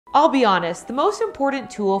I'll be honest, the most important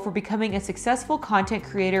tool for becoming a successful content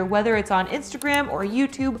creator, whether it's on Instagram or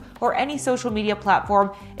YouTube or any social media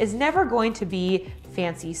platform, is never going to be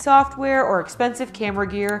fancy software or expensive camera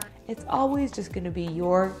gear. It's always just going to be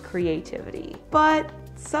your creativity. But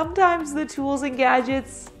sometimes the tools and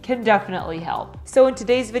gadgets can definitely help. So in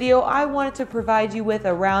today's video, I wanted to provide you with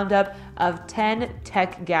a roundup of 10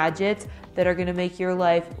 tech gadgets that are gonna make your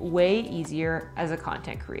life way easier as a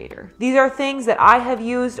content creator. These are things that I have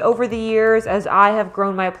used over the years as I have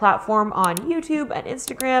grown my platform on YouTube and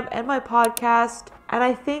Instagram and my podcast, and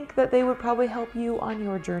I think that they would probably help you on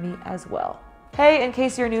your journey as well. Hey, in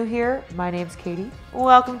case you're new here, my name's Katie.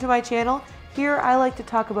 Welcome to my channel. Here I like to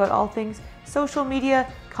talk about all things social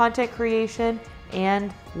media, content creation,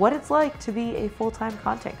 and what it's like to be a full-time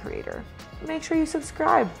content creator. Make sure you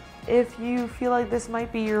subscribe. If you feel like this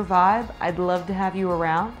might be your vibe, I'd love to have you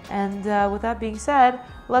around. And with that being said,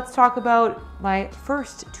 let's talk about my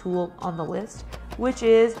first tool on the list, which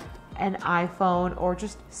is an iPhone or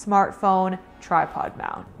just smartphone tripod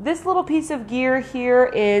mount. This little piece of gear here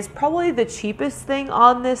is probably the cheapest thing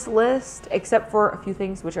on this list, except for a few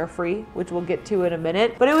things which are free, which we'll get to in a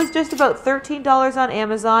minute. But it was just about $13 on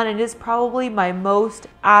Amazon and is probably my most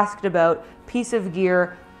asked about piece of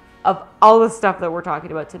gear of all the stuff that we're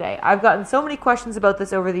talking about today. I've gotten so many questions about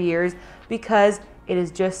this over the years because it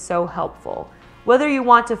is just so helpful. Whether you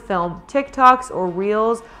want to film TikToks or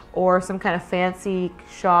Reels or some kind of fancy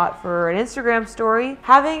shot for an Instagram story,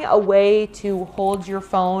 having a way to hold your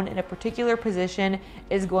phone in a particular position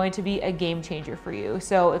is going to be a game changer for you.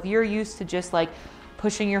 So if you're used to just like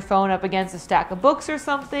pushing your phone up against a stack of books or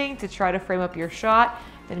something to try to frame up your shot,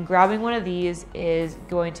 then grabbing one of these is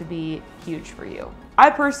going to be huge for you. I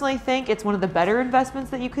personally think it's one of the better investments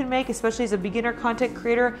that you can make, especially as a beginner content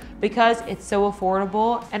creator, because it's so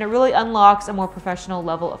affordable and it really unlocks a more professional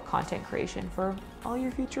level of content creation for all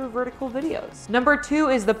your future vertical videos. Number 2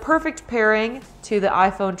 is the perfect pairing to the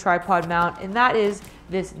iPhone tripod mount, and that is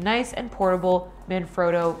this nice and portable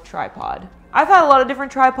Manfrotto tripod. I've had a lot of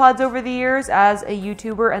different tripods over the years as a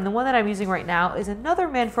YouTuber, and the one that I'm using right now is another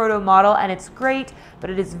Manfrotto model, and it's great, but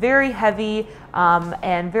it is very heavy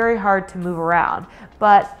and very hard to move around.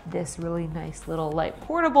 But this really nice little light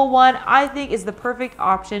portable one, I think, is the perfect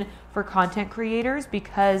option for content creators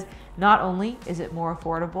because not only is it more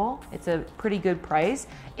affordable, it's a pretty good price,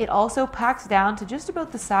 it also packs down to just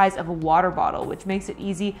about the size of a water bottle, which makes it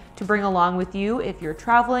easy to bring along with you if you're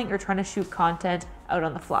traveling or trying to shoot content out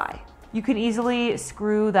on the fly. You can easily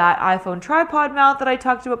screw that iPhone tripod mount that I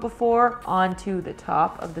talked about before onto the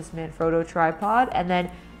top of this Manfrotto tripod, and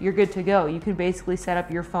then you're good to go. You can basically set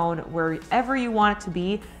up your phone wherever you want it to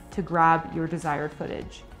be to grab your desired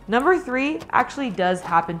footage. Number 3 actually does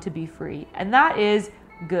happen to be free, and that is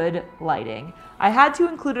good lighting. I had to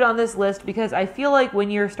include it on this list because I feel like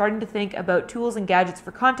when you're starting to think about tools and gadgets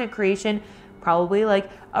for content creation, probably like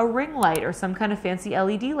a ring light or some kind of fancy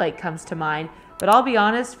LED light comes to mind. But I'll be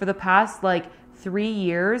honest, for the past like 3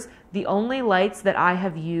 years, the only lights that I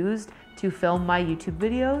have used to film my YouTube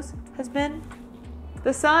videos has been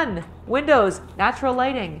the sun, windows, natural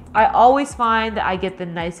lighting. I always find that I get the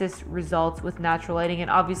nicest results with natural lighting, and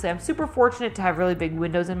obviously I'm super fortunate to have really big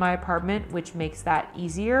windows in my apartment, which makes that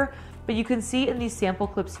easier. But you can see in these sample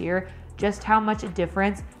clips here just how much a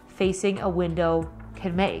difference facing a window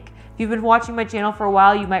can make. If you've been watching my channel for a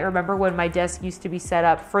while, you might remember when my desk used to be set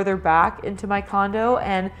up further back into my condo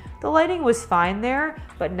and the lighting was fine there,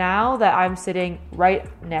 but now that I'm sitting right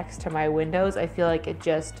next to my windows, I feel like it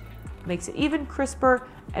just makes it even crisper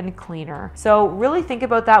and cleaner. So really think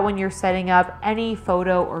about that when you're setting up any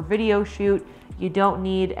photo or video shoot. You don't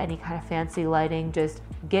need any kind of fancy lighting, just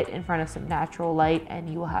get in front of some natural light and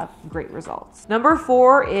you will have great results. Number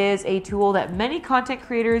 4 is a tool that many content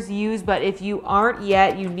creators use, but if you aren't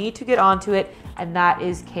yet, you need to get onto it, and that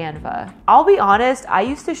is Canva. I'll be honest, I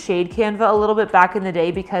used to shade Canva a little bit back in the day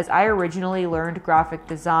because I originally learned graphic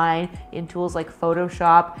design in tools like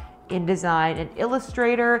Photoshop, InDesign, and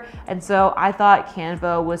Illustrator, and so I thought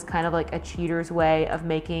Canva was kind of like a cheater's way of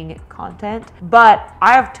making content. But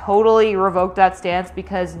I have totally revoked that stance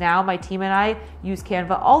because now my team and I use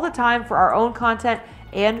Canva all the time for our own content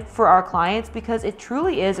and for our clients because it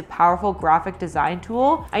truly is a powerful graphic design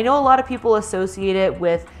tool. I know a lot of people associate it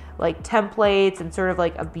with like templates and sort of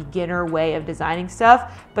like a beginner way of designing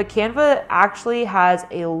stuff. But Canva actually has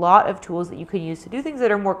a lot of tools that you can use to do things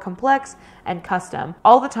that are more complex and custom.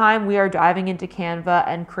 All the time we are diving into Canva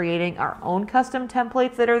and creating our own custom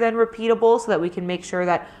templates that are then repeatable so that we can make sure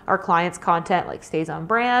that our clients' content like stays on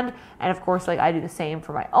brand. And of course, like I do the same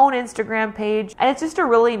for my own Instagram page. And it's just a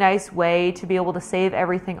really nice way to be able to save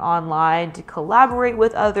everything online, to collaborate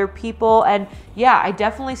with other people. And yeah, I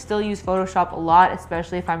definitely still use Photoshop a lot,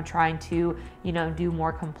 especially if I'm trying to, you know, do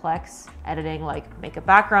more complex editing, like make a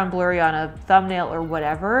background blurry on a thumbnail or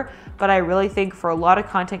whatever. But I really think for a lot of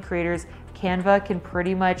content creators, Canva can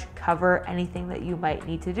pretty much cover anything that you might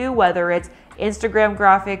need to do, whether it's Instagram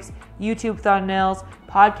graphics, YouTube thumbnails,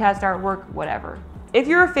 podcast artwork, whatever. If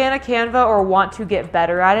you're a fan of Canva or want to get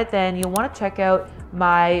better at it, then you'll want to check out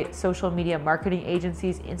my social media marketing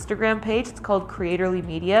agency's Instagram page. It's called Creatorly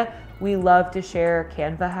Media. We love to share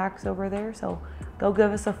Canva hacks over there, so go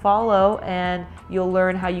give us a follow and you'll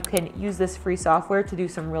learn how you can use this free software to do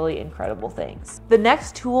some really incredible things. The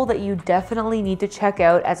next tool that you definitely need to check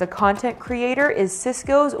out as a content creator is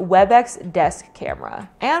Cisco's Webex desk camera.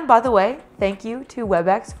 And by the way, thank you to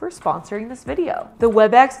Webex for sponsoring this video. The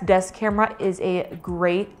Webex desk camera is a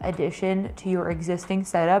great addition to your existing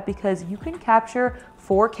setup because you can capture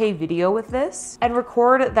 4K video with this and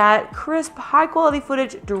record that crisp, high quality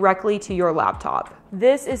footage directly to your laptop.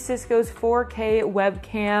 This is Cisco's 4K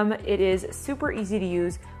webcam. It is super easy to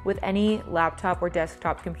use with any laptop or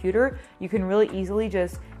desktop computer. You can really easily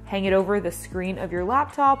just hang it over the screen of your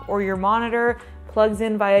laptop or your monitor, plugs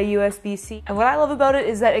in via USB-C. And what I love about it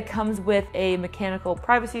is that it comes with a mechanical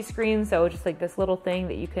privacy screen, so just like this little thing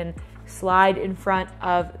that you can slide in front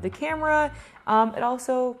of the camera. It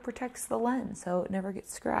also protects the lens, so it never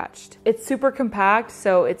gets scratched. It's super compact,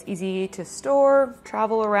 so it's easy to store,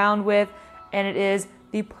 travel around with, and it is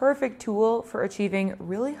the perfect tool for achieving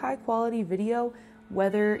really high quality video,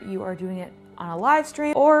 whether you are doing it on a live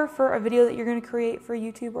stream or for a video that you're going to create for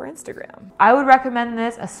YouTube or Instagram. I would recommend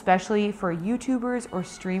this especially for YouTubers or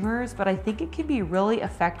streamers, but I think it can be really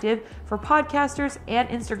effective for podcasters and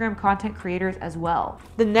Instagram content creators as well.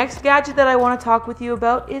 The next gadget that I want to talk with you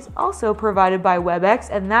about is also provided by Webex,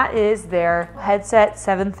 and that is their Headset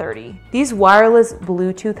 730. These wireless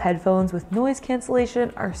Bluetooth headphones with noise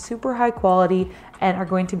cancellation are super high quality and are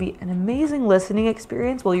going to be an amazing listening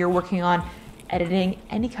experience while you're working on editing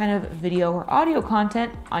any kind of video or audio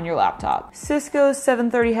content on your laptop. Cisco's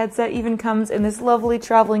 730 headset even comes in this lovely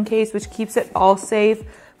traveling case, which keeps it all safe.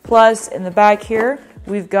 Plus, in the back here,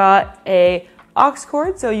 we've got a aux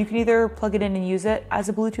cord, so you can either plug it in and use it as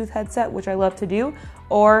a Bluetooth headset, which I love to do,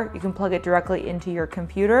 or you can plug it directly into your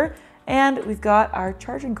computer. And we've got our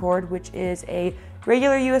charging cord, which is a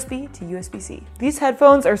regular USB to USB-C. These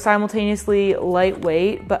headphones are simultaneously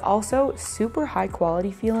lightweight, but also super high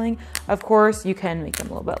quality feeling. Of course, you can make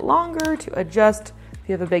them a little bit longer to adjust if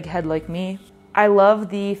you have a big head like me. I love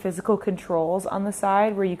the physical controls on the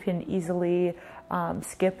side where you can easily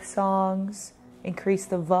skip songs, increase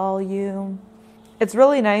the volume. It's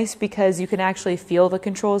really nice because you can actually feel the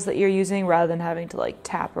controls that you're using rather than having to like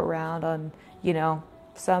tap around on, you know,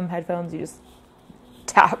 some headphones you just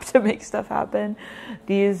tap to make stuff happen.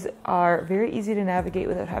 These are very easy to navigate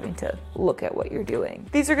without having to look at what you're doing.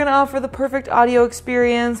 These are going to offer the perfect audio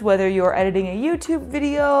experience, whether you're editing a YouTube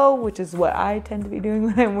video, which is what I tend to be doing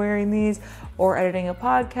when I'm wearing these, or editing a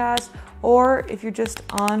podcast, or if you're just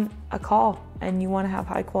on a call and you want to have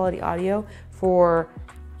high quality audio for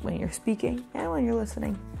when you're speaking and when you're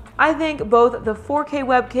listening. I think both the 4K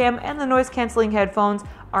webcam and the noise canceling headphones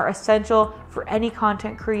are essential for any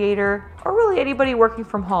content creator or really anybody working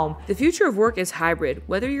from home. The future of work is hybrid.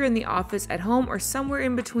 Whether you're in the office, at home, or somewhere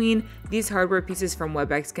in between, these hardware pieces from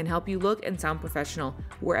Webex can help you look and sound professional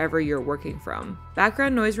wherever you're working from.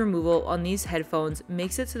 Background noise removal on these headphones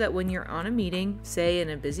makes it so that when you're on a meeting, say in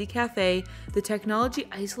a busy cafe, the technology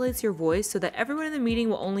isolates your voice so that everyone in the meeting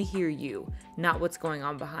will only hear you, not what's going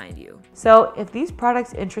on behind you. So if these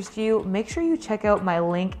products interest you, make sure you check out my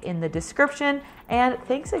link in the description. And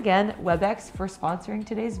thanks again, Webex, for sponsoring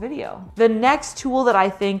today's video. The next tool that I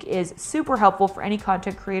think is super helpful for any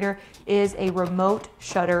content creator is a remote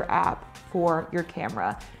shutter app for your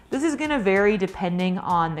camera. This is gonna vary depending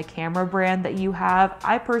on the camera brand that you have.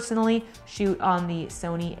 I personally shoot on the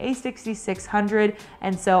Sony a6600,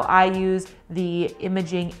 and so I use the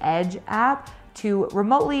Imaging Edge app to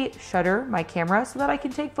remotely shutter my camera so that I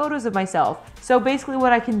can take photos of myself. So basically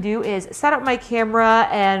what I can do is set up my camera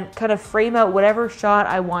and kind of frame out whatever shot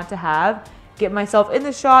I want to have, get myself in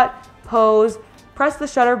the shot, pose, press the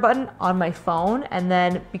shutter button on my phone, and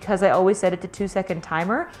then because I always set it to 2-second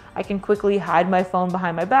timer, I can quickly hide my phone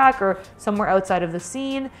behind my back or somewhere outside of the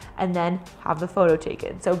scene and then have the photo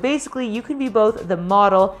taken. So basically you can be both the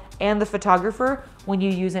model and the photographer when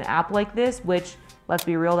you use an app like this, which, let's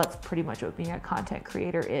be real, that's pretty much what being a content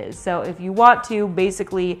creator is. So if you want to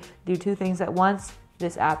basically do two things at once,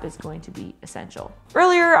 this app is going to be essential.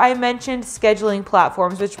 Earlier, I mentioned scheduling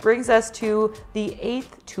platforms, which brings us to the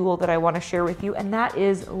 8th tool that I want to share with you, and that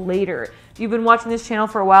is Later. If you've been watching this channel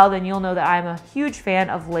for a while, then you'll know that I'm a huge fan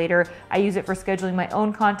of Later. I use it for scheduling my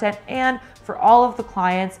own content and for all of the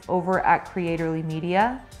clients over at Creatorly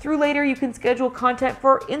Media. Through Later, you can schedule content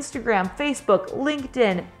for Instagram, Facebook,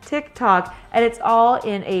 LinkedIn, TikTok, and it's all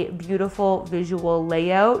in a beautiful visual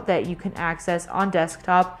layout that you can access on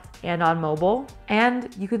desktop and on mobile,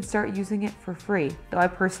 and you can start using it for free. Though I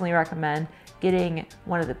personally recommend getting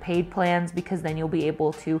one of the paid plans, because then you'll be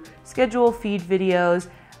able to schedule feed videos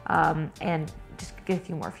and just get a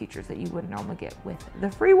few more features that you wouldn't normally get with the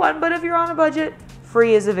free one. But if you're on a budget,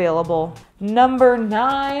 free is available. Number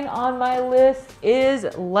 9 on my list is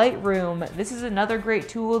Lightroom. This is another great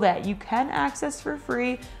tool that you can access for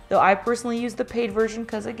free, though I personally use the paid version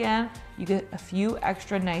because, again, you get a few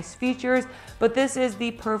extra nice features. But this is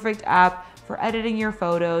the perfect app for editing your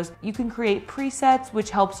photos. You can create presets, which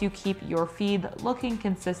helps you keep your feed looking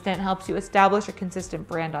consistent, helps you establish a consistent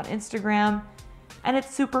brand on Instagram. And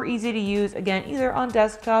it's super easy to use, again, either on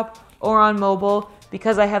desktop or on mobile.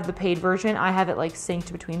 Because I have the paid version, I have it like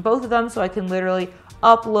synced between both of them, so I can literally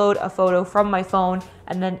upload a photo from my phone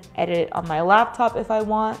and then edit it on my laptop if I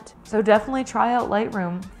want. So definitely try out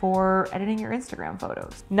Lightroom for editing your Instagram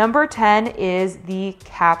photos. Number 10 is the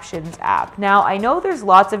Captions app. Now, I know there's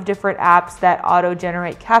lots of different apps that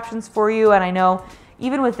auto-generate captions for you, and I know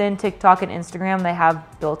even within TikTok and Instagram, they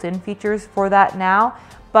have built-in features for that now.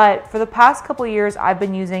 But for the past couple years, I've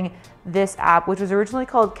been using this app, which was originally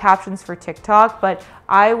called Captions for TikTok, but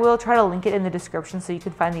I will try to link it in the description so you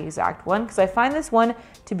can find the exact one, because I find this one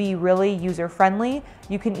to be really user-friendly.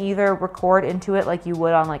 You can either record into it like you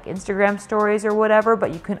would on like Instagram stories or whatever,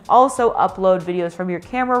 but you can also upload videos from your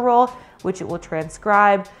camera roll, which it will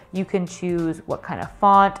transcribe. You can choose what kind of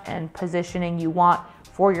font and positioning you want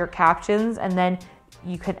for your captions, and then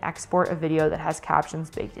you can export a video that has captions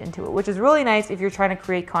baked into it, which is really nice if you're trying to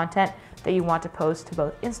create content that you want to post to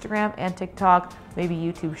both Instagram and TikTok, maybe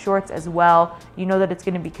YouTube Shorts as well. You know that it's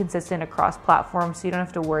going to be consistent across platforms, so you don't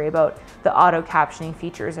have to worry about the auto captioning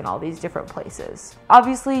features in all these different places.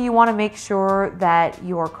 Obviously, you want to make sure that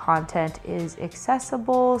your content is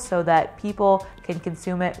accessible so that people can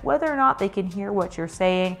consume it, whether or not they can hear what you're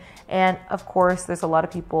saying. And of course, there's a lot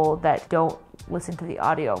of people that don't listen to the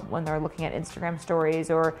audio when they're looking at Instagram stories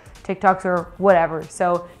or TikToks or whatever.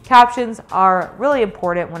 So captions are really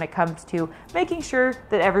important when it comes to making sure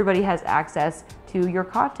that everybody has access to your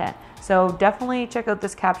content. So definitely check out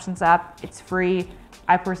this Captions app. It's free.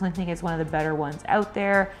 I personally think it's one of the better ones out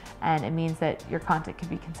there, and it means that your content can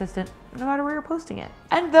be consistent no matter where you're posting it.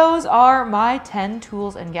 And those are my 10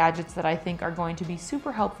 tools and gadgets that I think are going to be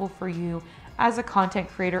super helpful for you as a content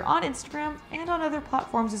creator on Instagram and on other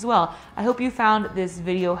platforms as well. I hope you found this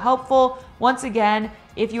video helpful. Once again,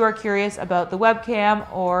 if you are curious about the webcam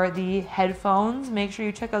or the headphones, make sure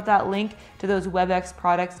you check out that link to those Webex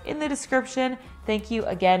products in the description. Thank you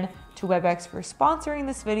again to Webex for sponsoring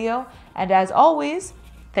this video. And as always,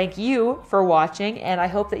 thank you for watching, and I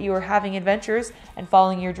hope that you are having adventures and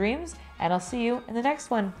following your dreams, and I'll see you in the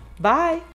next one. Bye.